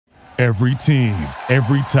Every team,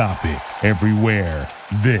 every topic, everywhere.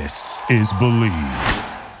 This is Believe.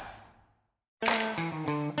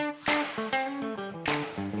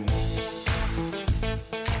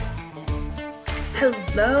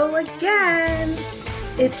 Hello again.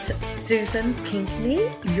 It's Susan Pinkney,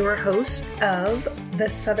 your host of the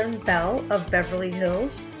Southern Belle of Beverly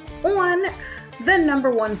Hills on the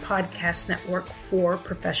 #1 podcast network for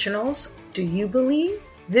professionals. Do you believe?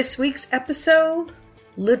 This week's episode,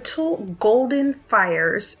 Little Golden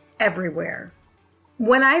Fires Everywhere.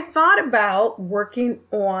 When I thought about working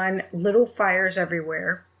on Little Fires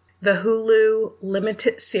Everywhere, the Hulu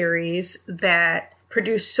limited series that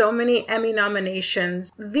produced so many Emmy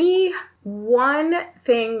nominations, the one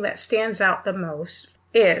thing that stands out the most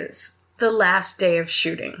is the last day of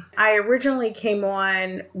shooting. I originally came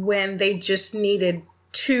on when they just needed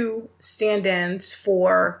 2 stand-ins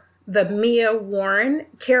for the Mia Warren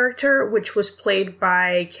character, which was played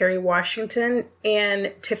by Kerry Washington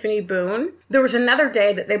and Tiffany Boone. There was another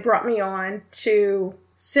day that they brought me on to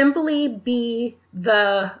simply be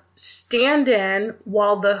the stand-in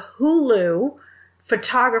while the Hulu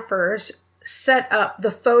photographers set up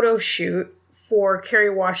the photo shoot for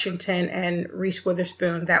Kerry Washington and Reese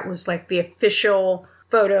Witherspoon. That was like the official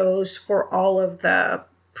photos for all of the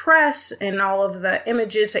press and all of the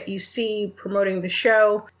images that you see promoting the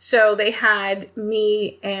show. So they had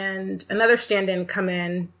me and another stand-in come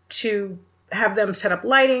in to have them set up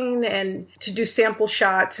lighting and to do sample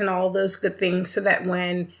shots and all those good things so that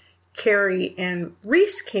when Kerry and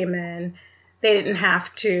Reese came in, they didn't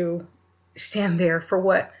have to stand there for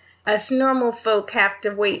what us normal folk have to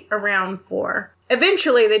wait around for.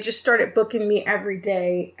 Eventually, they just started booking me every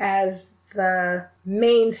day as the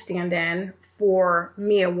main stand-in for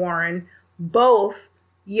Mia Warren, both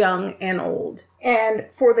young and old. And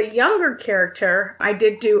for the younger character, I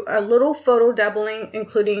did do a little photo doubling,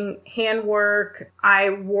 including handwork.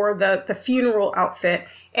 I wore the funeral outfit.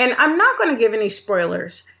 And I'm not going to give any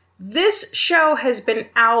spoilers. This show has been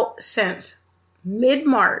out since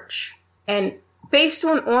mid-March. And based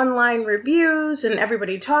on online reviews and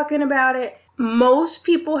everybody talking about it, most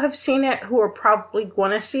people have seen it who are probably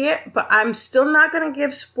going to see it, but I'm still not going to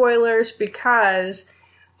give spoilers because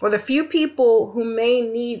for the few people who may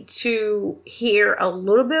need to hear a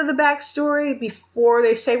little bit of the backstory before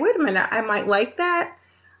they say, wait a minute, I might like that,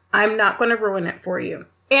 I'm not going to ruin it for you.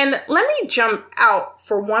 And let me jump out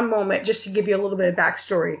for one moment just to give you a little bit of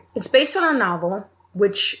backstory. It's based on a novel,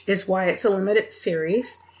 which is why it's a limited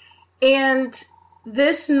series. And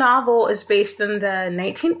this novel is based in the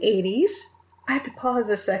 1980s. I had to pause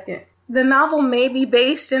a second. The novel may be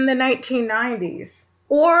based in the 1990s,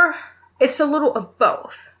 or it's a little of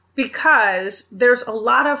both, because there's a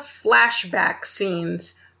lot of flashback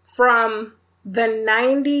scenes from the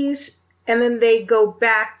 90s, and then they go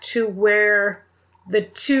back to where the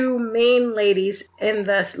 2 main ladies in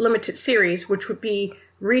the limited series, which would be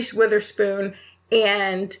Reese Witherspoon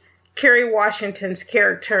and Kerry Washington's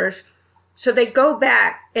characters. So they go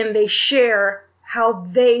back and they share how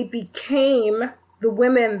they became the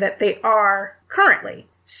women that they are currently.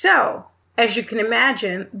 So, as you can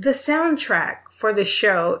imagine, the soundtrack for the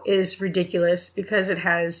show is ridiculous because it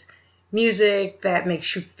has music that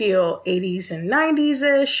makes you feel 80s and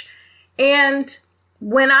 90s-ish. And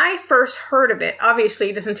when I first heard of it, obviously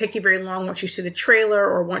it doesn't take you very long once you see the trailer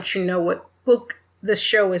or once you know what book the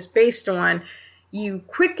show is based on, you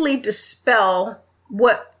quickly dispel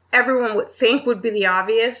what everyone would think would be the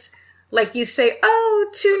obvious. Like you say, oh,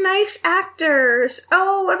 2 nice actors.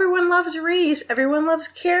 Oh, everyone loves Reese. Everyone loves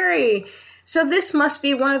Kerry. So this must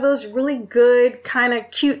be one of those really good, kind of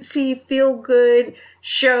cutesy, feel-good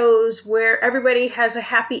shows where everybody has a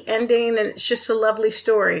happy ending and it's just a lovely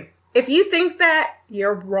story. If you think that,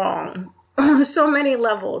 you're wrong on so many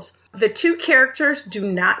levels. The 2 characters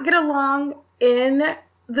do not get along in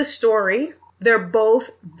the story. They're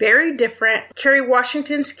both very different. Kerry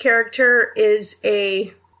Washington's character is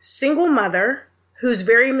a single mother who's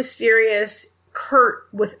very mysterious, curt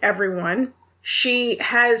with everyone. She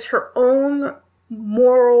has her own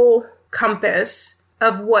moral compass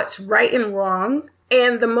of what's right and wrong.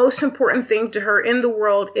 And the most important thing to her in the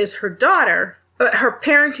world is her daughter. But her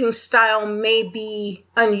parenting style may be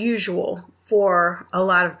unusual for a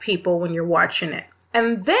lot of people when you're watching it.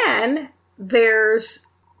 And then there's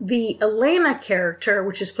the Elena character,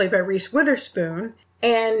 which is played by Reese Witherspoon,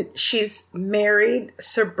 and she's married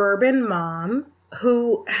suburban mom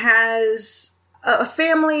who has a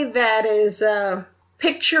family that is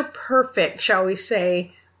picture perfect, shall we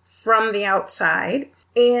say, from the outside.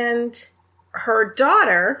 And her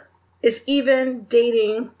daughter is even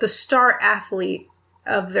dating the star athlete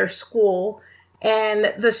of their school.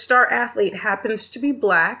 and the star athlete happens to be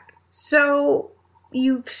Black. So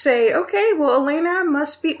you say, okay, well, Elena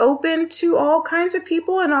must be open to all kinds of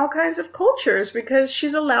people and all kinds of cultures because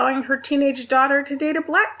she's allowing her teenage daughter to date a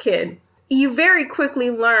Black kid. You very quickly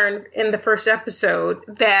learn in the first episode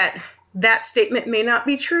that that statement may not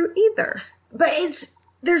be true either. But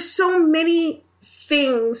there's so many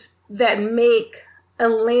things that make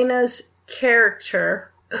Elena's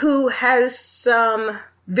character, who has some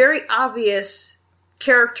very obvious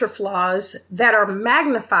character flaws that are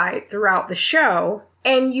magnified throughout the show,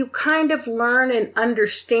 and you kind of learn and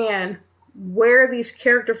understand where these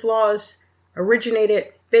character flaws originated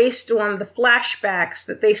based on the flashbacks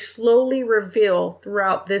that they slowly reveal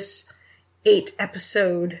throughout this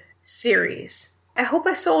 8-episode series. I hope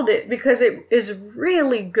I sold it because it is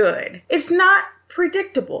really good. It's not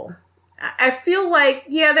predictable. I feel like,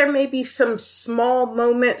 yeah, there may be some small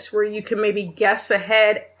moments where you can maybe guess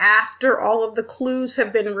ahead after all of the clues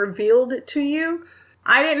have been revealed to you.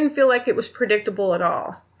 I didn't feel like it was predictable at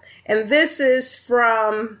all. And this is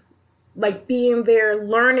from like being there,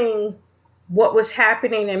 learning what was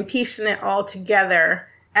happening and piecing it all together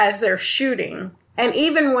as they're shooting. And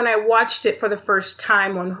even when I watched it for the first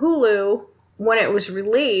time on Hulu, when it was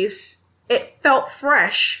released, it felt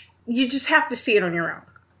fresh. You just have to see it on your own.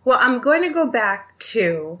 Well, I'm going to go back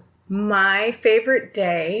to my favorite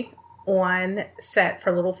day on set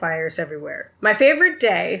for Little Fires Everywhere. My favorite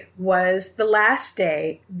day was the last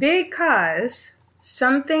day because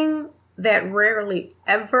something that rarely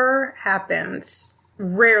ever happens,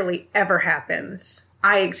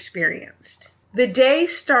 I experienced. The day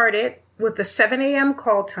started with a 7 a.m.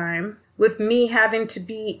 call time, with me having to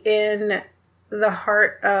be in the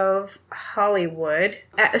heart of Hollywood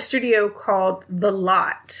at a studio called The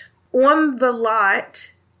Lot. On The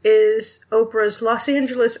Lot is Oprah's Los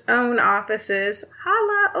Angeles own offices.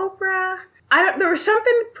 Holla, Oprah! There was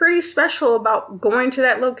something pretty special about going to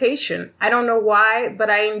that location. I don't know why, but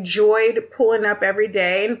I enjoyed pulling up every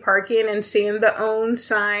day and parking and seeing the own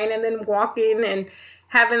sign and then walking and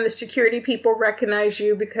having the security people recognize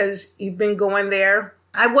you because you've been going there.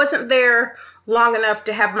 I wasn't there long enough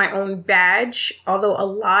to have my own badge, although a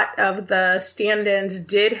lot of the stand-ins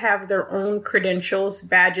did have their own credentials,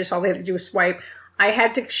 badges. All they had to do was swipe. I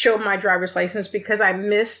had to show my driver's license because I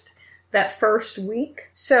missed that first week.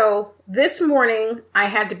 So this morning, I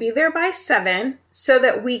had to be there by 7 so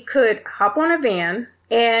that we could hop on a van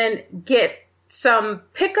and get some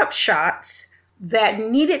pickup shots that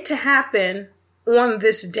needed to happen on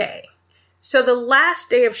this day. So the last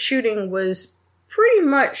day of shooting was pretty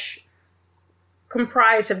much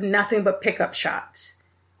comprised of nothing but pickup shots.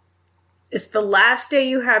 It's the last day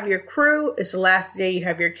you have your crew. It's the last day you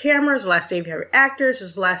have your cameras. The last day you have your actors.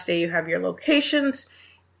 It's the last day you have your locations.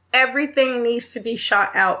 Everything needs to be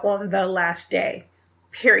shot out on the last day.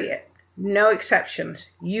 Period. No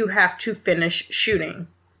exceptions. You have to finish shooting.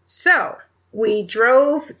 So we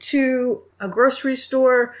drove to a grocery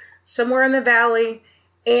store somewhere in the valley,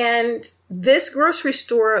 and this grocery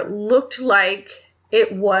store looked like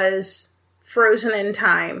it was frozen in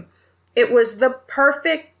time. It was the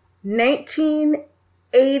perfect 1980s,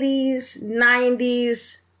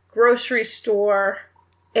 90s grocery store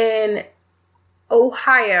in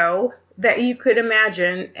Ohio that you could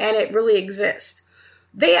imagine, and it really exists.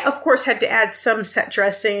 They, of course, had to add some set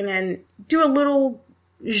dressing and do a little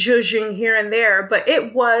zhuzhing here and there, but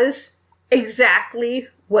it was exactly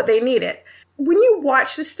what they needed. When you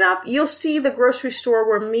watch this stuff, you'll see the grocery store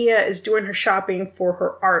where Mia is doing her shopping for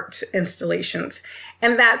her art installations.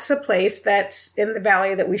 And that's the place that's in the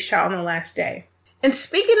valley that we shot on the last day. And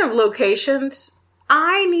speaking of locations,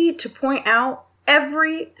 I need to point out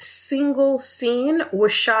every single scene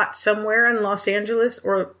was shot somewhere in Los Angeles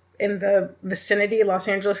or in the vicinity of Los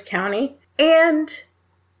Angeles County. And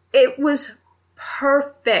it was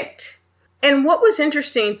perfect. And what was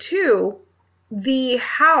interesting too, the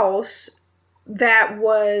house that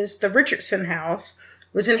was the Richardson house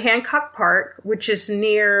was in Hancock Park, which is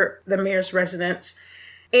near the mayor's residence.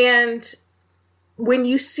 And when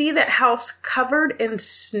you see that house covered in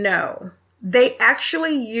snow, they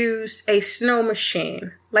actually used a snow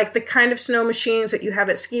machine, like the kind of snow machines that you have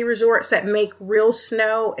at ski resorts that make real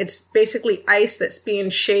snow. It's basically ice that's being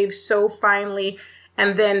shaved so finely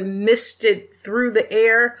and then misted through the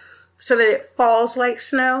air so that it falls like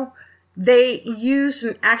snow. They used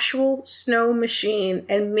an actual snow machine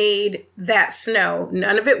and made that snow.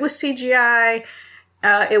 None of it was CGI.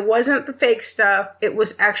 It wasn't the fake stuff. It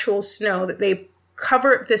was actual snow that they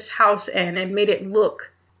covered this house in and made it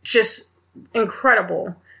look just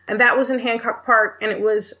incredible. And that was in Hancock Park, and it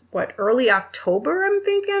was, early October, I'm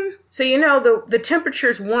thinking? So, the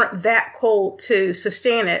temperatures weren't that cold to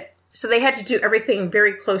sustain it. So they had to do everything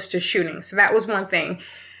very close to shooting. So that was one thing.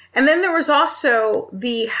 And then there was also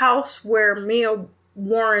the house where Mia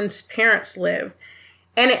Warren's parents lived.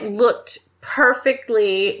 And it looked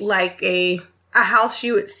perfectly like a house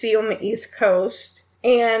you would see on the East Coast.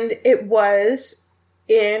 And it was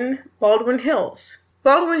in Baldwin Hills.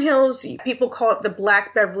 Baldwin Hills, people call it the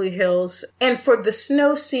Black Beverly Hills. And for the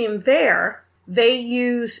snow scene there, they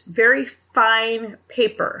use very fine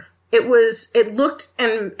paper. It looked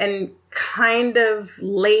and kind of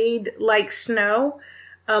laid like snow,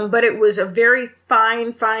 but it was a very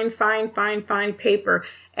fine paper.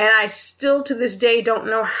 And I still to this day don't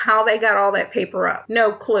know how they got all that paper up.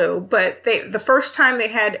 No clue. But the first time they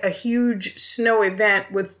had a huge snow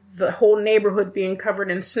event with the whole neighborhood being covered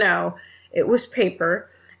in snow, it was paper.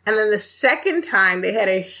 And then the second time they had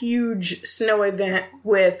a huge snow event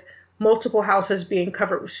with multiple houses being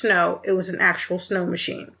covered with snow, it was an actual snow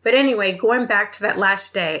machine. But anyway, going back to that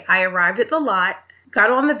last day, I arrived at the lot, got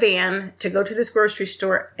on the van to go to this grocery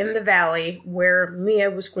store in the valley where Mia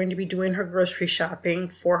was going to be doing her grocery shopping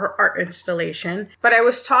for her art installation. But I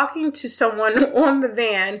was talking to someone on the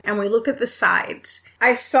van and we looked at the sides.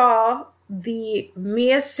 I saw the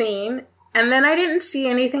Mia scene and then I didn't see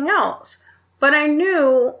anything else. But I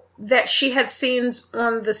knew that she had scenes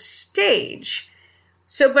on the stage.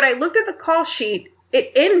 But I looked at the call sheet,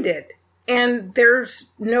 it ended. And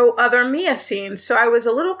there's no other Mia scenes. So I was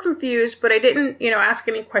a little confused, but I didn't, ask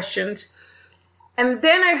any questions. And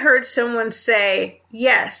then I heard someone say,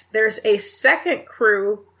 yes, there's a second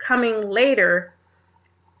crew coming later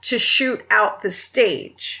to shoot out the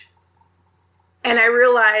stage. And I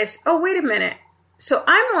realized, oh, wait a minute. So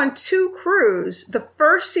I'm on two crews. The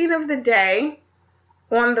first scene of the day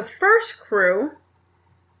on the first crew,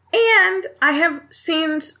 and I have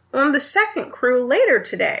scenes on the second crew later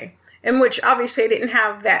today. In which obviously I didn't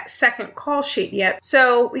have that second call sheet yet.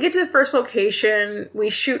 So we get to the first location, we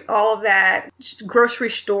shoot all of that grocery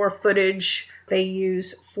store footage they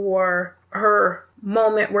use for her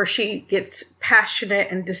moment where she gets passionate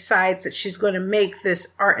and decides that she's going to make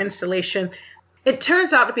this art installation. It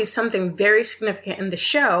turns out to be something very significant in the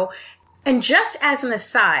show. And just as an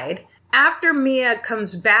aside, after Mia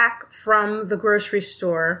comes back from the grocery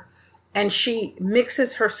store, and she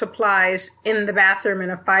mixes her supplies in the bathroom in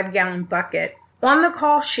a 5-gallon bucket. On the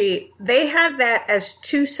call sheet, they had that as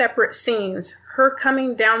two separate scenes, her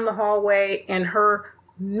coming down the hallway and her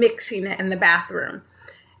mixing it in the bathroom.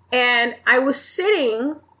 And I was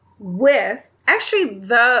sitting with, actually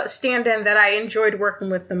the stand-in that I enjoyed working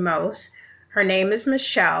with the most. Her name is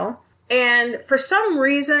Michelle. And for some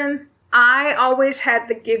reason, I always had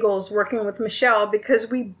the giggles working with Michelle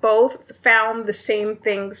because we both found the same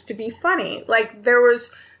things to be funny. Like there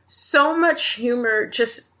was so much humor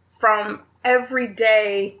just from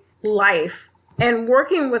everyday life. And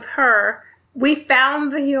working with her, we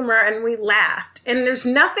found the humor and we laughed. And there's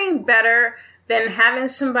nothing better than having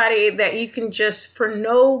somebody that you can just, for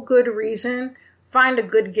no good reason, find a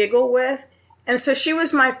good giggle with. And so she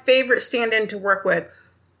was my favorite stand-in to work with.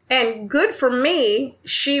 And good for me,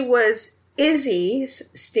 she was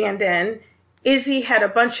Izzy's stand-in. Izzy had a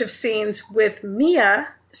bunch of scenes with Mia.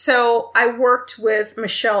 So I worked with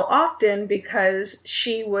Michelle often because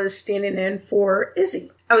she was standing in for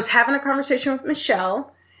Izzy. I was having a conversation with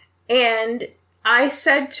Michelle and I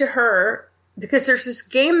said to her, because there's this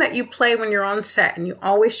game that you play when you're on set and you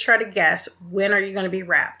always try to guess when are you going to be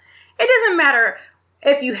wrapped. It doesn't matter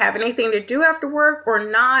if you have anything to do after work or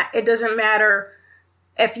not. It doesn't matter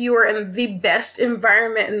if you are in the best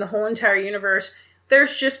environment in the whole entire universe.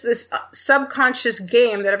 There's just this subconscious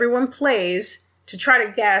game that everyone plays to try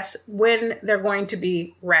to guess when they're going to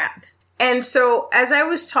be wrapped. And so as I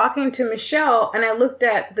was talking to Michelle and I looked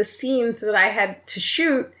at the scenes that I had to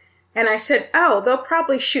shoot, and I said, oh, they'll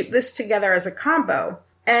probably shoot this together as a combo.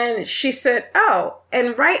 And she said, oh.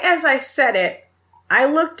 And right as I said it, I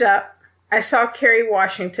looked up, I saw Kerry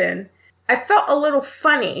Washington. I felt a little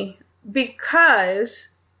funny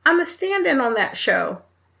because I'm a stand-in on that show.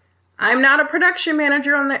 I'm not a production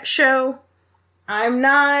manager on that show. I'm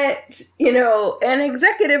not, an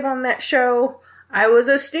executive on that show. I was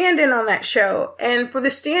a stand-in on that show. And for the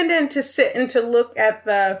stand-in to sit and to look at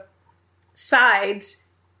the sides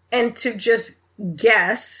and to just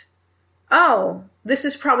guess, oh, this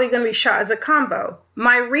is probably going to be shot as a combo.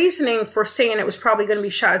 My reasoning for saying it was probably going to be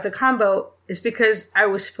shot as a combo is because I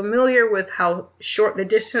was familiar with how short the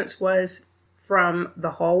distance was from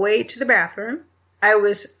the hallway to the bathroom. I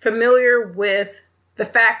was familiar with the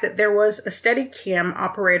fact that there was a Steadicam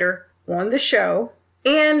operator on the show.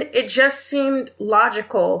 And it just seemed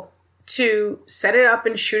logical to set it up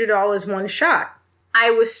and shoot it all as one shot.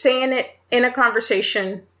 I was saying it in a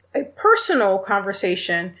conversation, a personal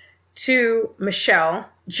conversation to Michelle.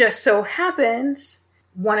 Just so happens,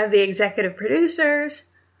 one of the executive producers,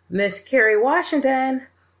 Miss Kerry Washington,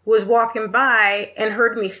 was walking by and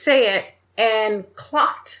heard me say it and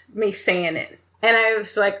clocked me saying it. And I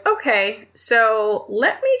was like, okay, so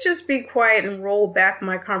let me just be quiet and roll back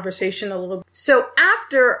my conversation a little bit. So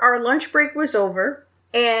after our lunch break was over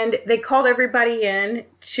and they called everybody in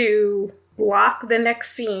to block the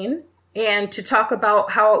next scene and to talk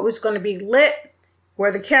about how it was going to be lit,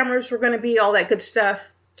 where the cameras were going to be, all that good stuff,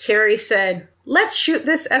 Kerry said, let's shoot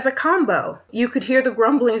this as a combo. You could hear the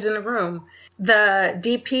grumblings in the room. The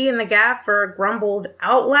DP and the gaffer grumbled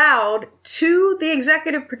out loud to the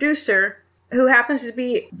executive producer, who happens to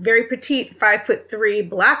be very petite, 5'3"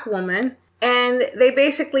 black woman. And they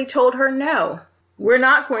basically told her, no, we're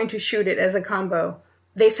not going to shoot it as a combo.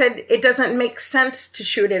 They said it doesn't make sense to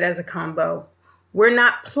shoot it as a combo. We're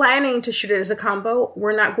not planning to shoot it as a combo.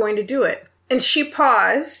 We're not going to do it. And she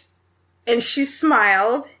paused and she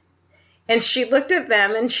smiled and she looked at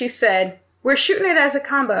them and she said, we're shooting it as a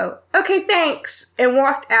combo. Okay, thanks. And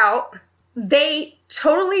walked out. They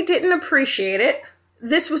totally didn't appreciate it.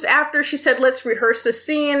 This was after she said, let's rehearse the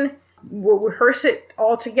scene. We'll rehearse it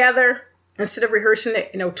all together. Instead of rehearsing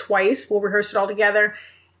it, twice, we'll rehearse it all together.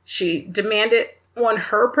 She demanded on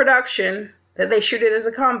her production that they shoot it as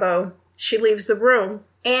a combo. She leaves the room.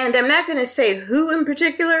 And I'm not going to say who in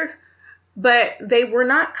particular, but they were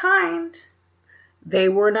not kind. They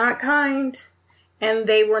were not kind. And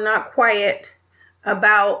they were not quiet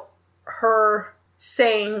about her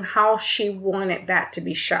saying how she wanted that to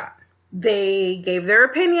be shot. They gave their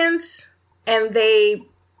opinions, and they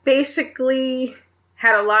basically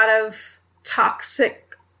had a lot of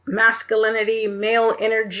toxic masculinity, male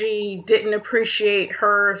energy, didn't appreciate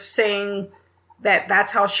her saying that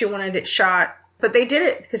that's how she wanted it shot. But they did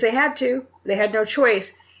it because they had to. They had no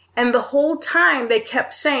choice. And the whole time they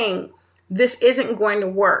kept saying, this isn't going to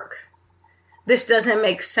work. This doesn't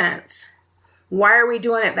make sense. Why are we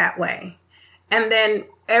doing it that way? And then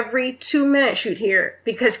every 2 minutes you'd hear,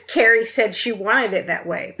 because Kerry said she wanted it that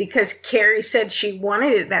way. Because Kerry said she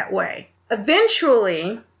wanted it that way.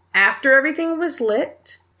 Eventually, after everything was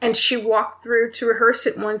lit, and she walked through to rehearse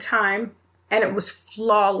it one time, and it was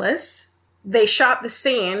flawless. They shot the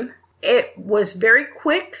scene. It was very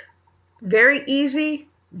quick, very easy,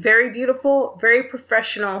 very beautiful, very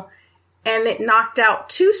professional, and it knocked out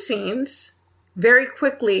 2 scenes very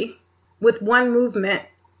quickly with one movement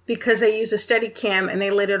because they used a Steadicam and they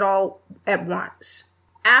lit it all at once.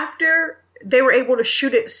 After they were able to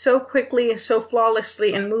shoot it so quickly and so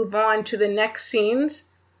flawlessly and move on to the next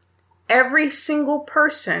scenes, every single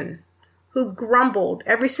person who grumbled,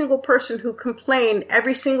 every single person who complained,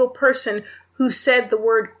 every single person who said the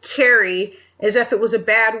word Kerry as if it was a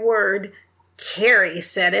bad word, Kerry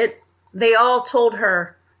said it, they all told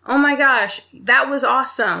her, oh my gosh, that was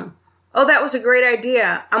awesome. Oh, that was a great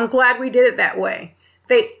idea. I'm glad we did it that way.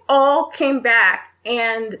 They all came back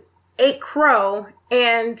and ate crow,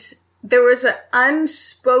 and there was an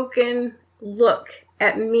unspoken look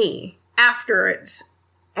at me afterwards.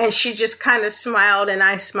 And she just kind of smiled and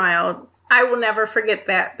I smiled. I will never forget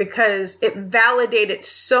that because it validated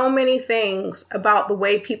so many things about the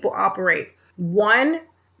way people operate. One,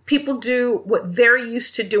 people do what they're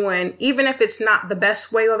used to doing, even if it's not the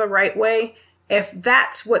best way or the right way. If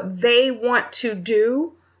that's what they want to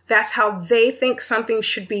do, that's how they think something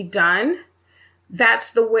should be done,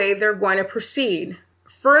 that's the way they're going to proceed.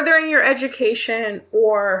 Furthering your education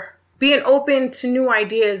or being open to new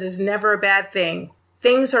ideas is never a bad thing.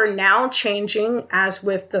 Things are now changing, as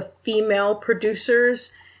with the female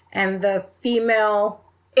producers and the female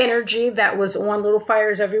energy that was on Little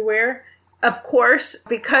Fires Everywhere. Of course,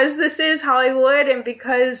 because this is Hollywood and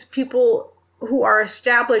because people who are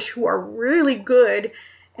established, who are really good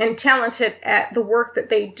and talented at the work that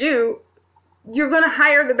they do, you're going to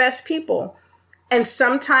hire the best people. And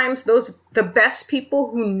sometimes the best people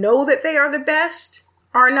who know that they are the best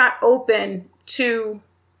are not open to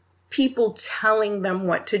people telling them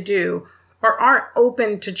what to do, or aren't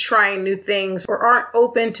open to trying new things, or aren't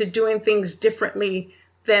open to doing things differently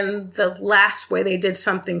than the last way they did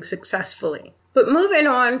something successfully. But moving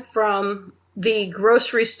on from the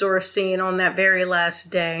grocery store scene on that very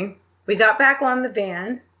last day, we got back on the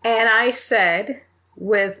van, and I said,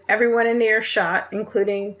 with everyone in earshot,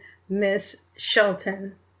 including Miss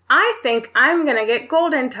Shelton, I think I'm going to get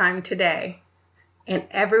Golden Time today. And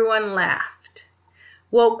everyone laughed.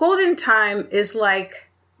 Well, Golden Time is like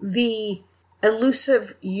the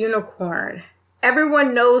elusive unicorn.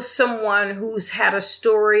 everyone knows someone who's had a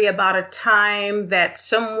story about a time that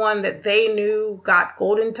someone that they knew got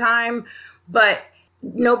golden time, but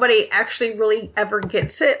nobody actually really ever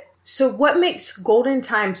gets it. So what makes golden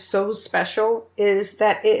time so special is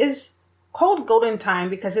that it is called golden time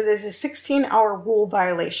because it is a 16-hour rule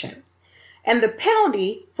violation. And the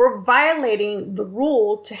penalty for violating the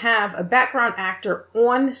rule to have a background actor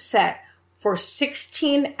on set for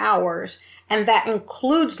 16 hours, and that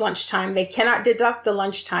includes lunchtime, they cannot deduct the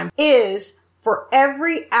lunchtime, is for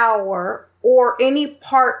every hour or any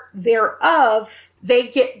part thereof, they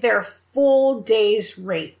get their full day's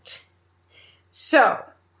rate. So,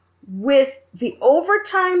 with the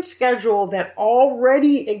overtime schedule that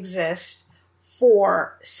already exists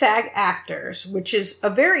for SAG actors, which is a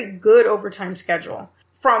very good overtime schedule,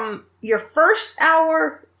 from your first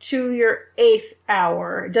hour to your 8th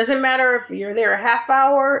hour, it doesn't matter if you're there a half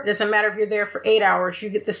hour, it doesn't matter if you're there for 8 hours, you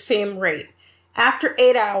get the same rate. After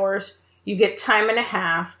 8 hours, you get time and a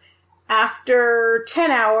half. After 10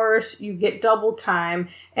 hours, you get double time,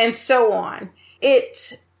 and so on.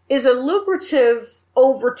 It is a lucrative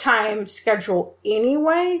overtime schedule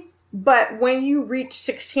anyway, but when you reach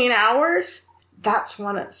 16 hours, that's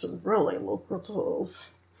when it's really lucrative.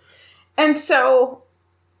 And so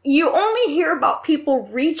you only hear about people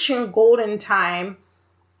reaching golden time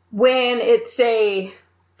when it's a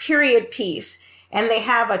period piece and they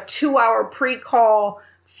have a 2-hour pre-call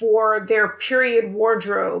for their period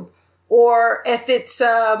wardrobe, or if it's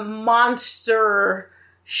a monster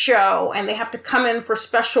show and they have to come in for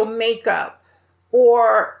special makeup,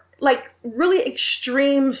 or like really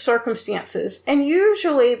extreme circumstances. And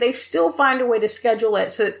usually they still find a way to schedule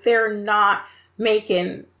it so that they're not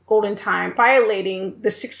making golden time, violating the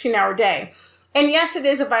 16-hour day. And yes, it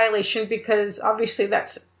is a violation because obviously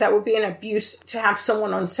that would be an abuse to have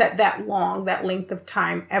someone on set that long, that length of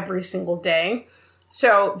time every single day.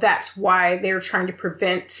 So that's why they're trying to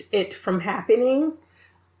prevent it from happening.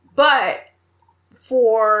 But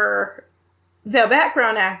for the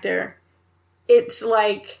background actor, it's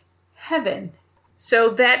like heaven. So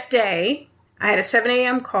that day, I had a 7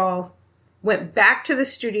 a.m. call, went back to the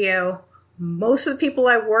studio. Most of the people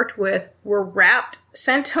I worked with were wrapped,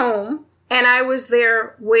 sent home, and I was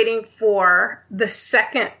there waiting for the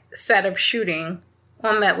second set of shooting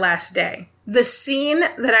on that last day. The scene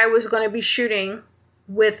that I was going to be shooting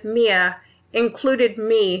with Mia included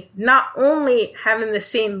me not only having the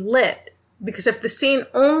scene lit, because if the scene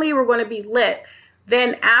only were going to be lit,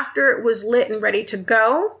 then after it was lit and ready to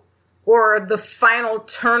go, or the final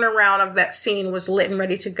turnaround of that scene was lit and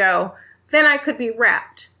ready to go, then I could be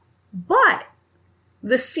wrapped. But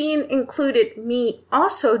the scene included me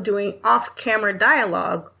also doing off-camera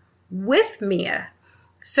dialogue with Mia.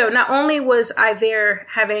 So not only was I there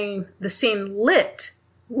having the scene lit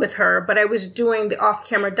with her, but I was doing the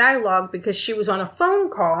off-camera dialogue because she was on a phone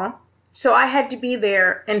call. So I had to be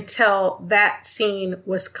there until that scene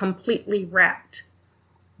was completely wrapped.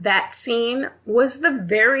 That scene was the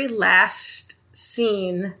very last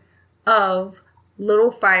scene of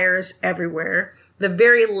Little Fires Everywhere, the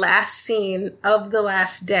very last scene of the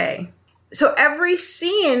last day. So every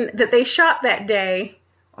scene that they shot that day,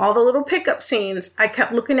 all the little pickup scenes, I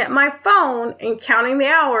kept looking at my phone and counting the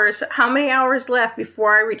hours, how many hours left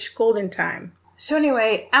before I reached golden time. So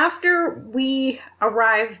anyway, after we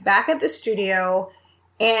arrived back at the studio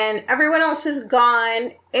and everyone else is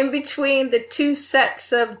gone, in between the two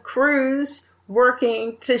sets of crews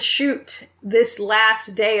working to shoot this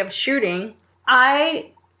last day of shooting,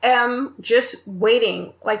 I am just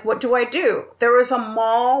waiting. Like, what do I do? There was a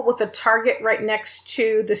mall with a Target right next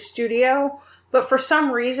to the studio, but for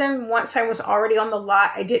some reason, once I was already on the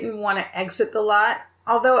lot, I didn't want to exit the lot.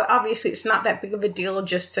 Although, obviously, it's not that big of a deal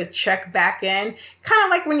just to check back in. Kind of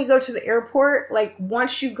like when you go to the airport, like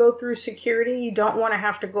once you go through security, you don't want to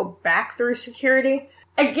have to go back through security.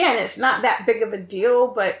 Again, it's not that big of a deal,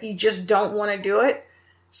 but you just don't want to do it.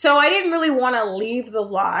 So I didn't really want to leave the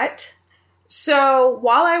lot. So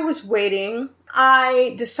while I was waiting,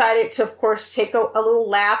 I decided to, of course, take a little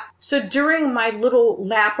lap. So during my little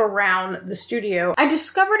lap around the studio, I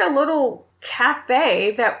discovered a little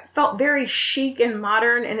cafe that felt very chic and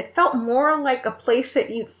modern, and it felt more like a place that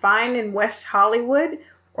you'd find in West Hollywood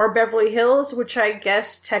or Beverly Hills, which I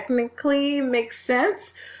guess technically makes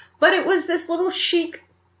sense. But it was this little chic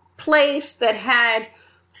place that had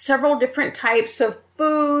several different types of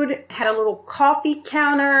food, had a little coffee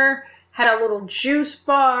counter, had a little juice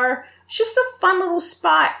bar. It's just a fun little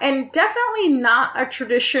spot, and definitely not a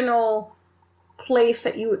traditional place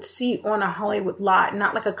that you would see on a Hollywood lot,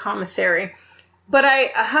 not like a commissary. But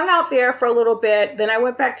I hung out there for a little bit. Then I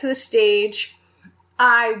went back to the stage.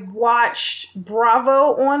 I watched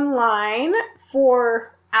Bravo online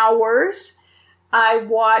for hours. I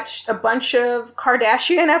watched a bunch of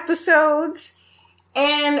Kardashian episodes.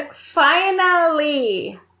 And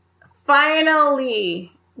finally,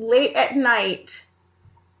 late at night,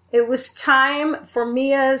 it was time for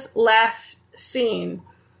Mia's last scene.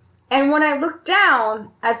 And when I looked down,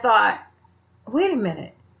 I thought, wait a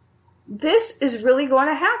minute. This is really going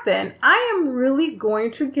to happen. I am really going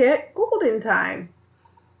to get Golden Time.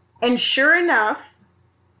 And sure enough,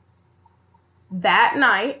 that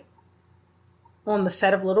night, on the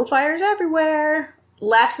set of Little Fires Everywhere,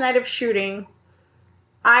 last night of shooting,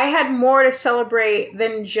 I had more to celebrate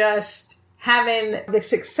than just having the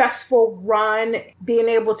successful run, being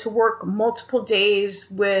able to work multiple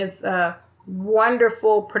days with a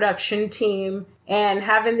wonderful production team, and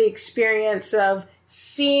having the experience of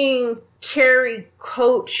seeing Carrie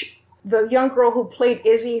coach the young girl who played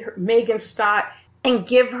Izzy, Megan Stott, and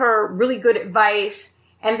give her really good advice.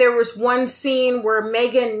 And there was one scene where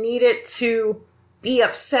Megan needed to be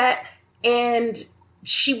upset, and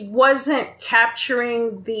she wasn't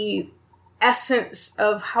capturing the essence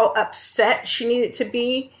of how upset she needed to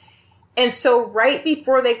be. And so right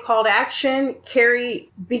before they called action,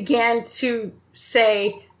 Carrie began to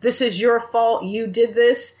say, "This is your fault. You did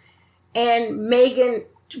this." And Megan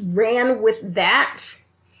ran with that.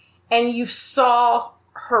 And you saw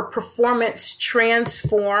her performance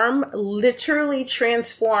transform, literally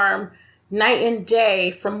transform night and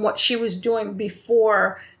day from what she was doing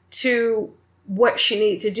before to what she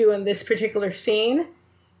needed to do in this particular scene.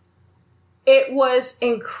 It was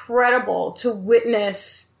incredible to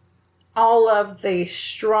witness all of the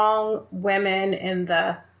strong women and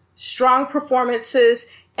the strong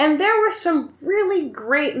performances. And there were some really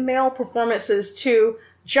great male performances too.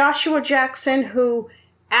 Joshua Jackson, who,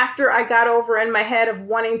 after I got over in my head of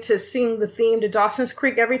wanting to sing the theme to Dawson's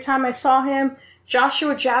Creek every time I saw him,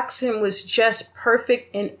 Joshua Jackson was just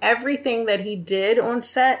perfect in everything that he did on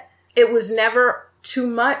set. It was never too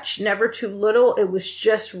much, never too little. It was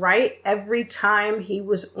just right every time he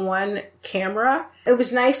was on camera. It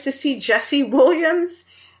was nice to see Jesse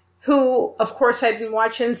Williams, who, of course, I'd been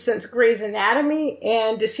watching since Grey's Anatomy,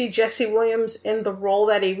 and to see Jesse Williams in the role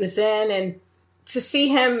that he was in and to see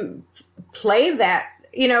him play that.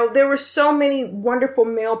 You know, there were so many wonderful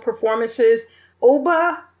male performances.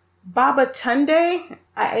 Oba Babatunde,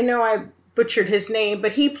 I know I butchered his name,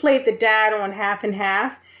 but he played the dad on Half and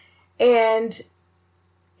Half. And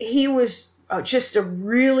he was just a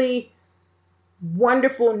really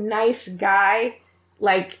wonderful, nice guy,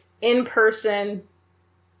 like in person,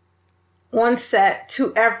 on set,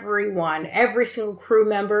 to everyone, every single crew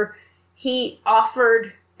member. He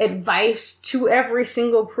offered advice to every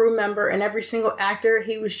single crew member and every single actor.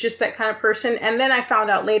 He was just that kind of person. And then I found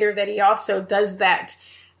out later that he also does that,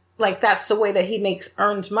 like that's the way that he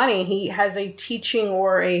earns money. He has a teaching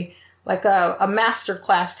or a master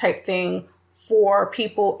class type thing for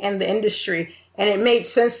people in the industry. And it made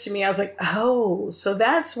sense to me. I was like, oh, so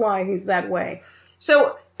that's why he's that way.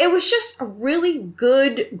 So it was just a really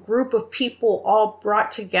good group of people all brought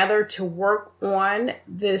together to work on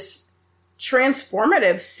this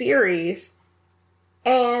transformative series.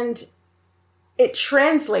 And it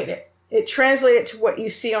translated to what you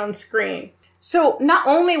see on screen. So not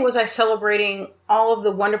only was I celebrating all of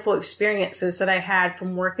the wonderful experiences that I had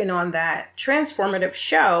from working on that transformative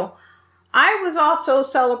show, I was also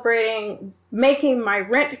celebrating making my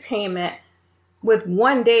rent payment with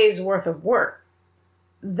 1 day's worth of work.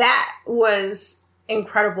 That was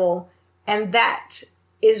incredible. And that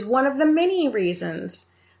is one of the many reasons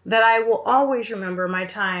that I will always remember my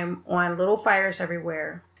time on Little Fires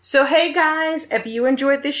Everywhere. So hey guys, if you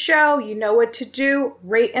enjoyed this show, you know what to do.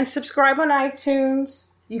 Rate and subscribe on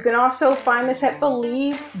iTunes. You can also find us at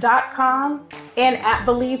Believe.com and at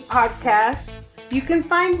Believe Podcast. You can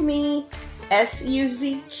find me,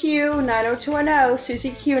 SUZQ90210, Susie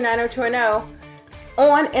Q90210,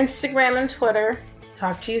 on Instagram and Twitter.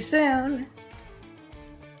 Talk to you soon.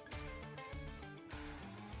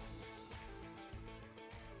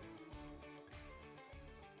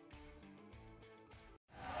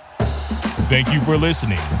 Thank you for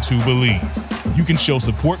listening to Believe. You can show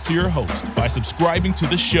support to your host by subscribing to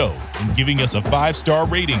the show and giving us a 5-star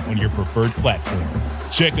rating on your preferred platform.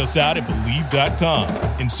 Check us out at Believe.com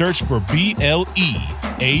and search for BLEAV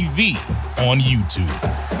on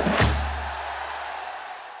YouTube.